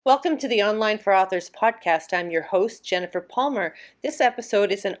Welcome to the Online for Authors podcast. I'm your host, Jennifer Palmer. This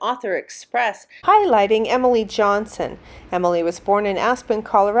episode is an Author Express highlighting Emily Johnson. Emily was born in Aspen,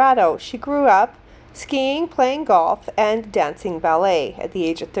 Colorado. She grew up skiing, playing golf, and dancing ballet. At the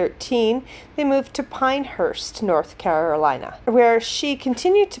age of 13, they moved to Pinehurst, North Carolina, where she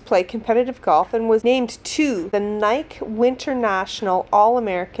continued to play competitive golf and was named to the Nike Winter National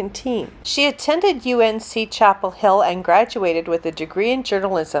All-American team. She attended UNC Chapel Hill and graduated with a degree in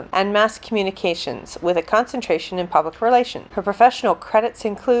journalism and mass communications with a concentration in public relations. Her professional credits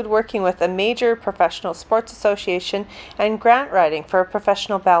include working with a major professional sports association and grant writing for a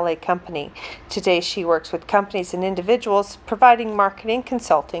professional ballet company. Today, she works with companies and individuals providing marketing,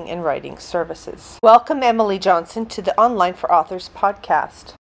 consulting, and writing services. Welcome, Emily Johnson, to the Online for Authors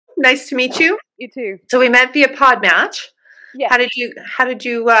podcast. Nice to meet you. You too. So we met via Podmatch. Yeah. How did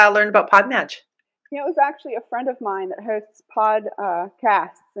you learn about Podmatch? It was actually a friend of mine that hosts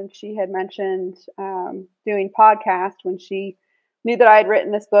podcasts, and she had mentioned doing podcasts when she knew that I had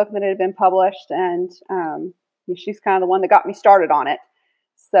written this book and that it had been published, and she's kind of the one that got me started on it.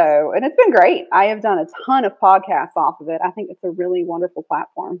 So, and it's been great. I have done a ton of podcasts off of it. I think it's a really wonderful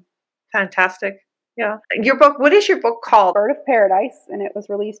platform. Fantastic. Yeah. Your book, what is your book called? Bird of Paradise, and it was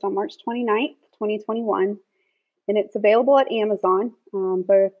released on March 29th, 2021. And it's available at Amazon,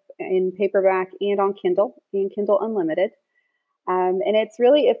 both in paperback and on Kindle, and Kindle Unlimited. And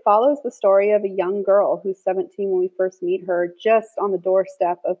it follows the story of a young girl who's 17 when we first meet her, just on the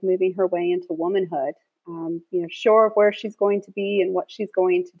doorstep of moving her way into womanhood. Sure of where she's going to be and what she's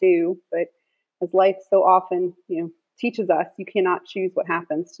going to do, but as life so often, teaches us, you cannot choose what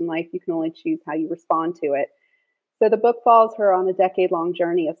happens in life. You can only choose how you respond to it. So the book follows her on a decade-long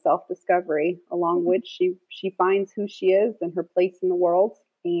journey of self-discovery, along which she finds who she is and her place in the world,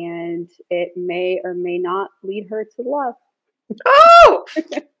 and it may or may not lead her to love. Oh!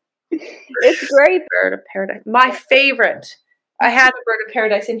 It's great. Bird of Paradise. My favorite. I had a Bird of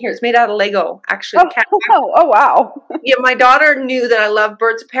Paradise in here. It's made out of Lego, actually. Oh, wow. Yeah, my daughter knew that I love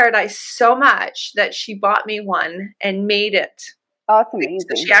Birds of Paradise so much that she bought me one and made it. Oh, that's amazing.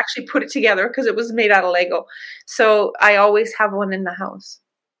 So she actually put it together because it was made out of Lego. So I always have one in the house.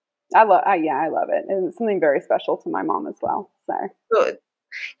 I love it. And it's something very special to my mom as well. So good.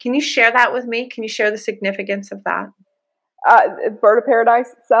 Can you share that with me? Can you share the significance of that? Bird of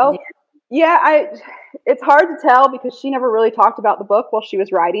Paradise itself? Yeah, it's hard to tell because she never really talked about the book while she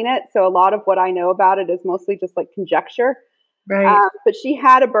was writing it. So a lot of what I know about it is mostly just like conjecture. Right. But she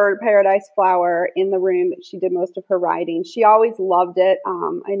had a Bird of Paradise flower in the room that she did most of her writing. She always loved it.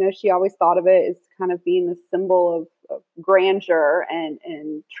 I know she always thought of it as kind of being the symbol of grandeur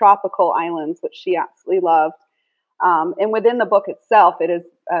and tropical islands, which she absolutely loved. And within the book itself, it is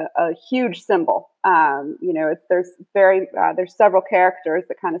a huge symbol. There's several characters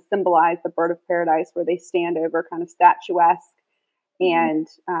that kind of symbolize the Bird of Paradise, where they stand over kind of statuesque, and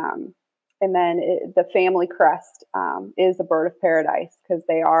then the family crest is a Bird of Paradise because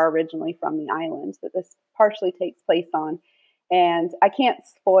they are originally from the island that this partially takes place on. And I can't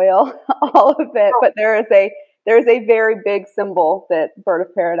spoil all of it, but there is a very big symbol that Bird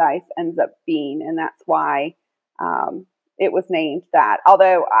of Paradise ends up being, and that's why it was named that.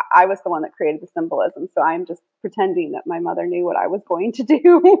 Although I was the one that created the symbolism, so I'm just pretending that my mother knew what I was going to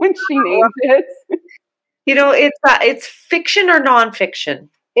do when she named it. It's fiction or nonfiction?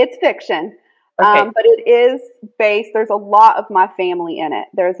 It's fiction. Okay. But it is based, there's a lot of my family in it.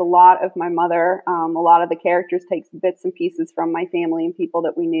 There's a lot of my mother. A lot of the characters take bits and pieces from my family and people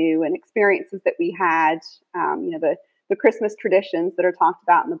that we knew and experiences that we had. The Christmas traditions that are talked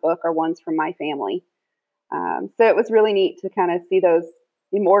about in the book are ones from my family. So it was really neat to kind of see those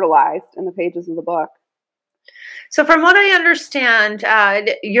immortalized in the pages of the book. So from what I understand,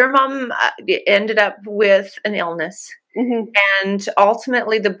 your mom ended up with an illness. Mm-hmm. And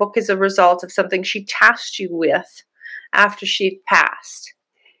ultimately, the book is a result of something she tasked you with after she passed.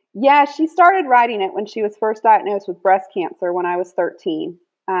 Yeah, she started writing it when she was first diagnosed with breast cancer when I was 13.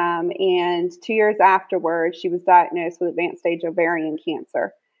 And 2 years afterwards, she was diagnosed with advanced stage ovarian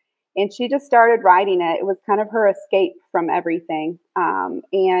cancer. And she just started writing it. It was kind of her escape from everything.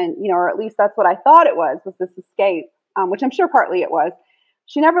 Or at least that's what I thought it was this escape, which I'm sure partly it was.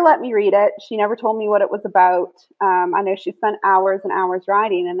 She never let me read it. She never told me what it was about. I know she spent hours and hours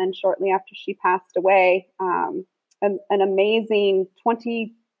writing. And then shortly after she passed away, an amazing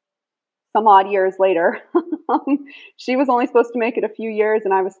 20 some odd years later, she was only supposed to make it a few years,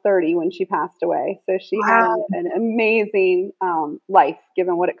 and I was 30 when she passed away. So she had an amazing life,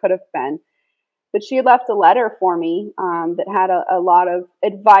 given what it could have been. But she had left a letter for me that had a lot of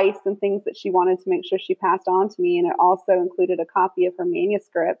advice and things that she wanted to make sure she passed on to me. And it also included a copy of her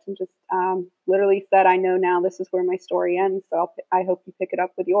manuscript and just literally said, I know now this is where my story ends. So I hope you pick it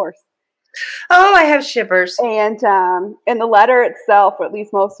up with yours. Oh, I have shivers. And the letter itself, or at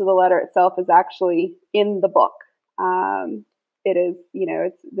least most of the letter itself, is actually in the book. It is,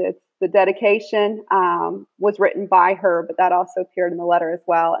 it's the dedication was written by her, but that also appeared in the letter as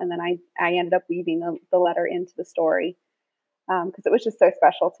well. And then I ended up weaving the letter into the story because it was just so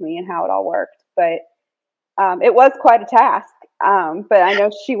special to me and how it all worked. But it was quite a task. But I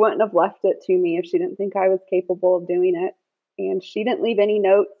know she wouldn't have left it to me if she didn't think I was capable of doing it. And she didn't leave any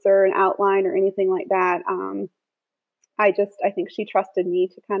notes or an outline or anything like that. I think she trusted me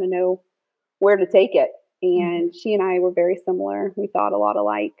to kind of know where to take it. And she and I were very similar. We thought a lot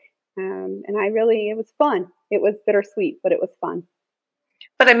alike. And it was fun. It was bittersweet, but it was fun.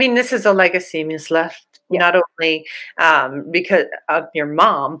 But I mean, this is a legacy Ms. left, not only because of your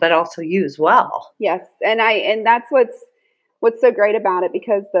mom, but also you as well. Yes. And that's what's so great about it,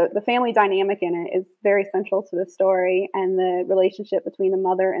 because the family dynamic in it is very central to the story, and the relationship between the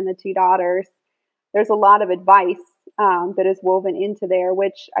mother and the two daughters. There's a lot of advice that is woven into there,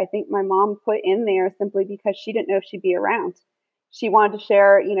 which I think my mom put in there simply because she didn't know if she'd be around. She wanted to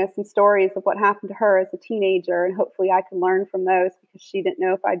share, some stories of what happened to her as a teenager, and hopefully I could learn from those, because she didn't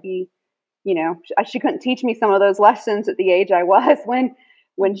know if I'd be, she couldn't teach me some of those lessons at the age I was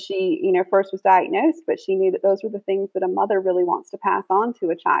when she, first was diagnosed, but she knew that those were the things that a mother really wants to pass on to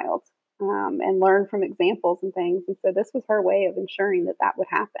a child and learn from examples and things. And so this was her way of ensuring that that would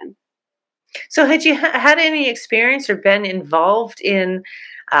happen. So had you had any experience or been involved in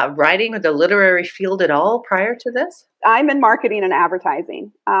writing or the literary field at all prior to this? I'm in marketing and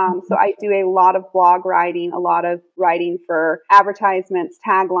advertising. So I do a lot of blog writing, a lot of writing for advertisements,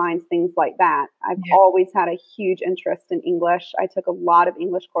 taglines, things like that. I've always had a huge interest in English. I took a lot of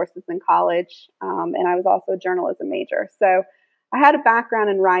English courses in college, and I was also a journalism major. So I had a background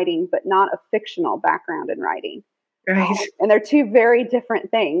in writing, but not a fictional background in writing. Right. And they're two very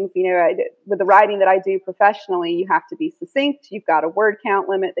different things. With the writing that I do professionally, you have to be succinct. You've got a word count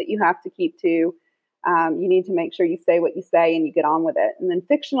limit that you have to keep to. You need to make sure you say what you say and you get on with it. And then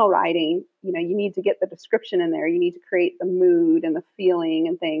fictional writing, you need to get the description in there. You need to create the mood and the feeling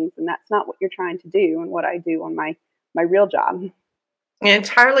and things. And that's not what you're trying to do and what I do on my real job. An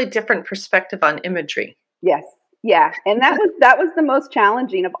entirely different perspective on imagery. Yes. Yeah. And that was the most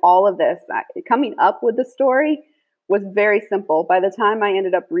challenging of all of this. Coming up with the story was very simple. By the time I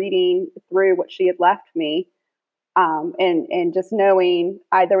ended up reading through what she had left me, and just knowing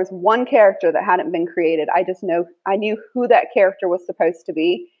there was one character that hadn't been created. I knew who that character was supposed to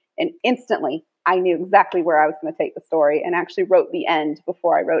be, and instantly I knew exactly where I was going to take the story, and actually wrote the end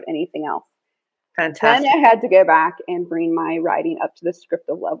before I wrote anything else. Fantastic. Then I had to go back and bring my writing up to the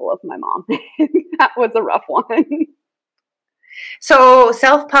descriptive level of my mom. That was a rough one. So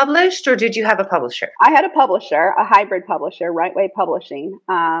self-published, or did you have a publisher? I had a publisher, a hybrid publisher, Right Way Publishing.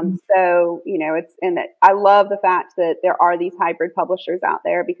 So, I love the fact that there are these hybrid publishers out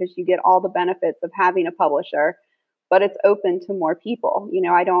there, because you get all the benefits of having a publisher, but it's open to more people.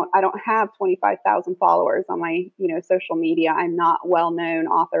 I don't have 25,000 followers on my, social media. I'm not a well-known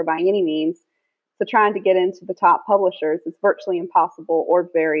author by any means. So trying to get into the top publishers is virtually impossible or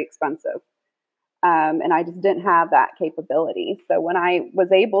very expensive. And I just didn't have that capability. So when I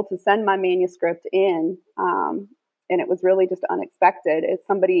was able to send my manuscript in, and it was really just unexpected, is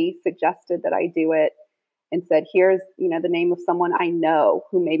somebody suggested that I do it and said, here's, the name of someone I know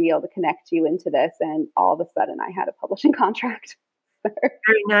who may be able to connect you into this. And all of a sudden I had a publishing contract.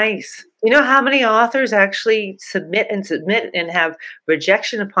 Very nice. You know how many authors actually submit and have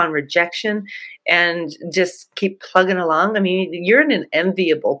rejection upon rejection and just keep plugging along? I mean, you're in an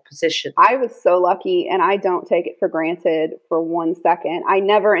enviable position. I was so lucky, and I don't take it for granted for 1 second. I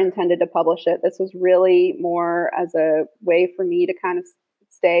never intended to publish it. This was really more as a way for me to kind of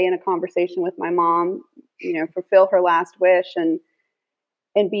stay in a conversation with my mom, fulfill her last wish, and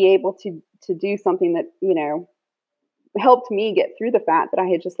be able to do something that, helped me get through the fact that I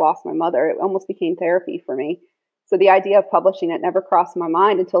had just lost my mother. It almost became therapy for me. So the idea of publishing it never crossed my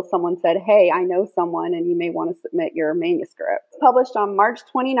mind until someone said, hey, I know someone and you may want to submit your manuscript. Published on March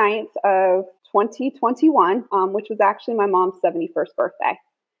 29th of 2021, which was actually my mom's 71st birthday.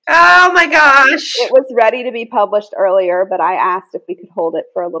 Oh my gosh. It was ready to be published earlier, but I asked if we could hold it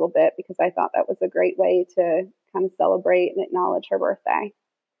for a little bit because I thought that was a great way to kind of celebrate and acknowledge her birthday.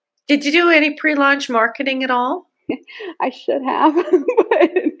 Did you do any pre-launch marketing at all? I should have, but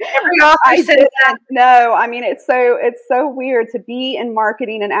Every author says that. No, I mean, it's so weird to be in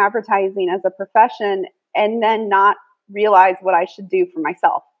marketing and advertising as a profession and then not realize what I should do for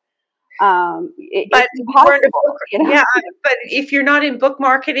myself. It's impossible, Yeah, but if you're not in book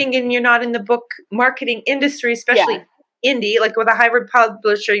marketing and you're not in the book marketing industry, especially indie, like with a hybrid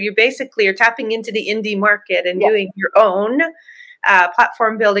publisher, you basically are tapping into the indie market and doing your own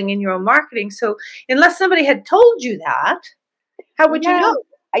platform building and your own marketing. So unless somebody had told you that, how would you know?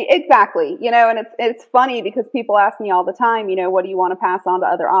 Exactly. And it's funny because people ask me all the time, what do you want to pass on to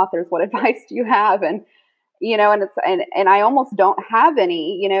other authors? What advice do you have? And and I almost don't have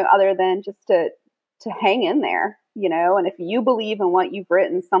any, other than just to hang in there, and if you believe in what you've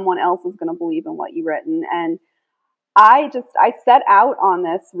written, someone else is going to believe in what you've written. And I set out on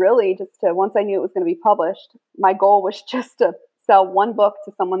this really just to, once I knew it was going to be published, my goal was just to sell one book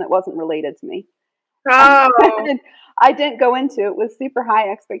to someone that wasn't related to me. Oh. And I didn't go into it with super high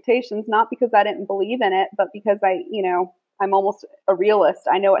expectations, not because I didn't believe in it, but because I'm almost a realist.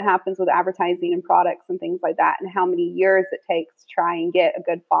 I know what happens with advertising and products and things like that, and how many years it takes to try and get a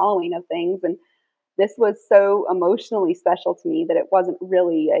good following of things. And this was so emotionally special to me that it wasn't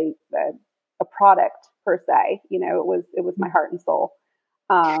really a product per se. It was my heart and soul.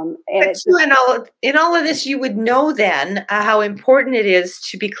 And in all of this, you would know then how important it is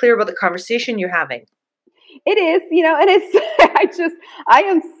to be clear about the conversation you're having. It is, and it's, I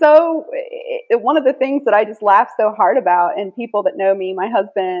am so, one of the things that I just laugh so hard about, and people that know me, my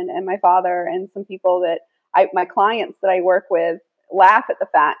husband and my father, and some people that my clients that I work with laugh at the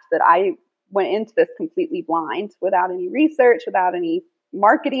fact that I went into this completely blind, without any research, without any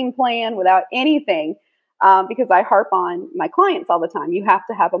marketing plan, without anything. Because I harp on my clients all the time. You have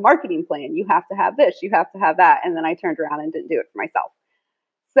to have a marketing plan. You have to have this. You have to have that. And then I turned around and didn't do it for myself.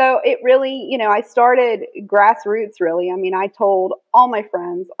 So it really, I started grassroots, really. I mean, I told all my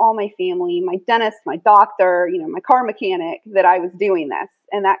friends, all my family, my dentist, my doctor, my car mechanic, that I was doing this.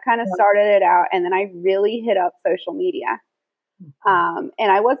 And that kind of started it out. And then I really hit up social media. And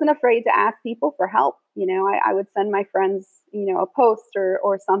I wasn't afraid to ask people for help. I would send my friends, a post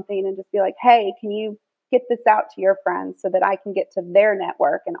or something, and just be like, hey, can you get this out to your friends so that I can get to their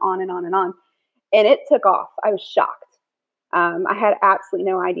network, and on and on and on. And it took off. I was shocked. I had absolutely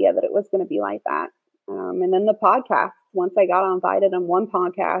no idea that it was going to be like that. And then the podcast, once I got invited on one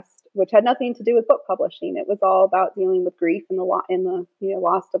podcast, which had nothing to do with book publishing, it was all about dealing with grief and the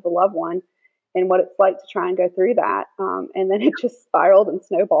loss of a loved one, and what it's like to try and go through that. And then it just spiraled and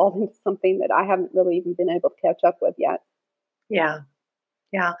snowballed into something that I haven't really even been able to catch up with yet. Yeah.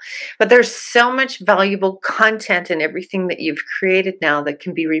 Yeah. But there's so much valuable content in everything that you've created now that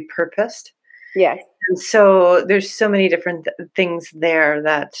can be repurposed. Yes. And so there's so many different things there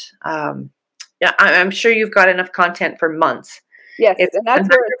that, I'm sure you've got enough content for months. Yes. And that's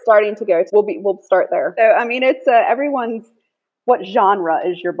where it's starting to go. We'll start there. So, I mean, it's everyone's, what genre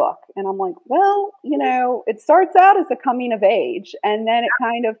is your book? And I'm like, well, it starts out as a coming of age, and then it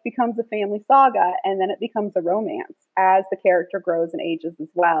kind of becomes a family saga, and then it becomes a romance as the character grows and ages as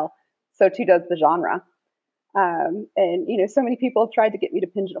well. So too does the genre. And, so many people have tried to get me to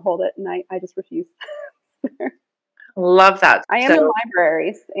pigeonhole it, and I just refuse. Love that. I am in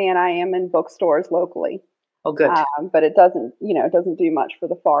libraries, and I am in bookstores locally. Oh, good. But it doesn't do much for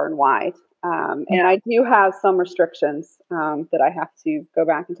the far and wide. And I do have some restrictions that I have to go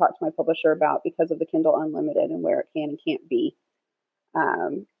back and talk to my publisher about because of the Kindle Unlimited and where it can and can't be.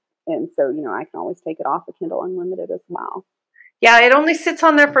 And so, I can always take it off the Kindle Unlimited as well. Yeah, it only sits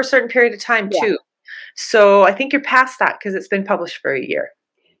on there for a certain period of time too. So I think you're past that because it's been published for a year.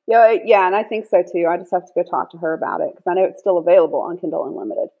 Yeah, and I think so too. I just have to go talk to her about it because I know it's still available on Kindle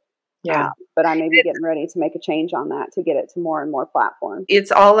Unlimited. Yeah. But I may be getting ready to make a change on that to get it to more and more platforms.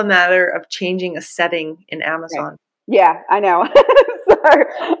 It's all a matter of changing a setting in Amazon. Okay. Yeah, I know. So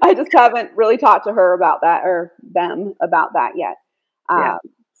I just haven't really talked to her about that, or them about that yet.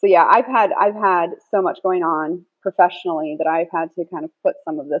 So yeah, I've had so much going on professionally that I've had to kind of put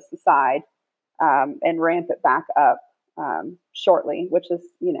some of this aside and ramp it back up shortly, which is,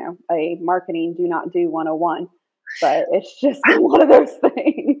 a marketing do not do 101. But it's just one of those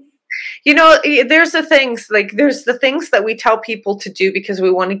things. There's the things that we tell people to do because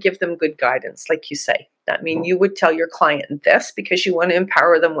we want to give them good guidance, like you say. I mean, you would tell your client this because you want to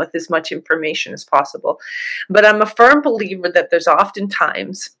empower them with as much information as possible. But I'm a firm believer that there's often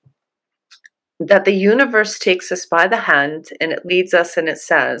times that the universe takes us by the hand and it leads us and it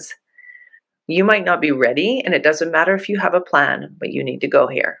says, you might not be ready, and it doesn't matter if you have a plan, but you need to go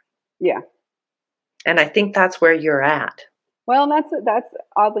here. Yeah. And I think that's where you're at. Well, that's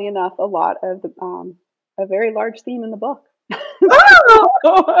oddly enough a lot of a very large theme in the book.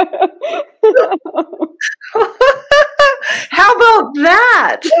 How about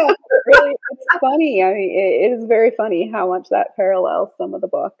that? Yeah, really, it's funny. I mean, it is very funny how much that parallels some of the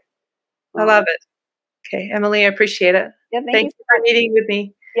book. I love it. Okay, Emily, I appreciate it. Yeah, Thank you for meeting with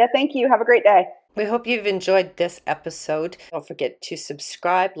me. Yeah, thank you. Have a great day. We hope you've enjoyed this episode. Don't forget to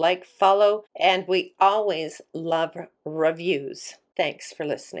subscribe, like, follow, and we always love reviews. Thanks for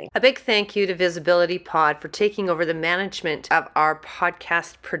listening. A big thank you to Visibility Pod for taking over the management of our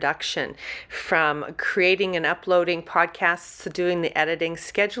podcast production, from creating and uploading podcasts to doing the editing,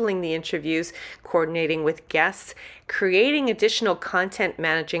 scheduling the interviews, coordinating with guests, creating additional content,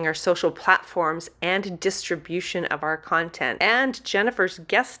 managing our social platforms, and distribution of our content, and Jennifer's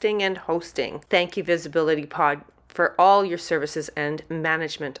guesting and hosting. Thank you, Visibility Pod, for all your services and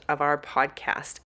management of our podcast.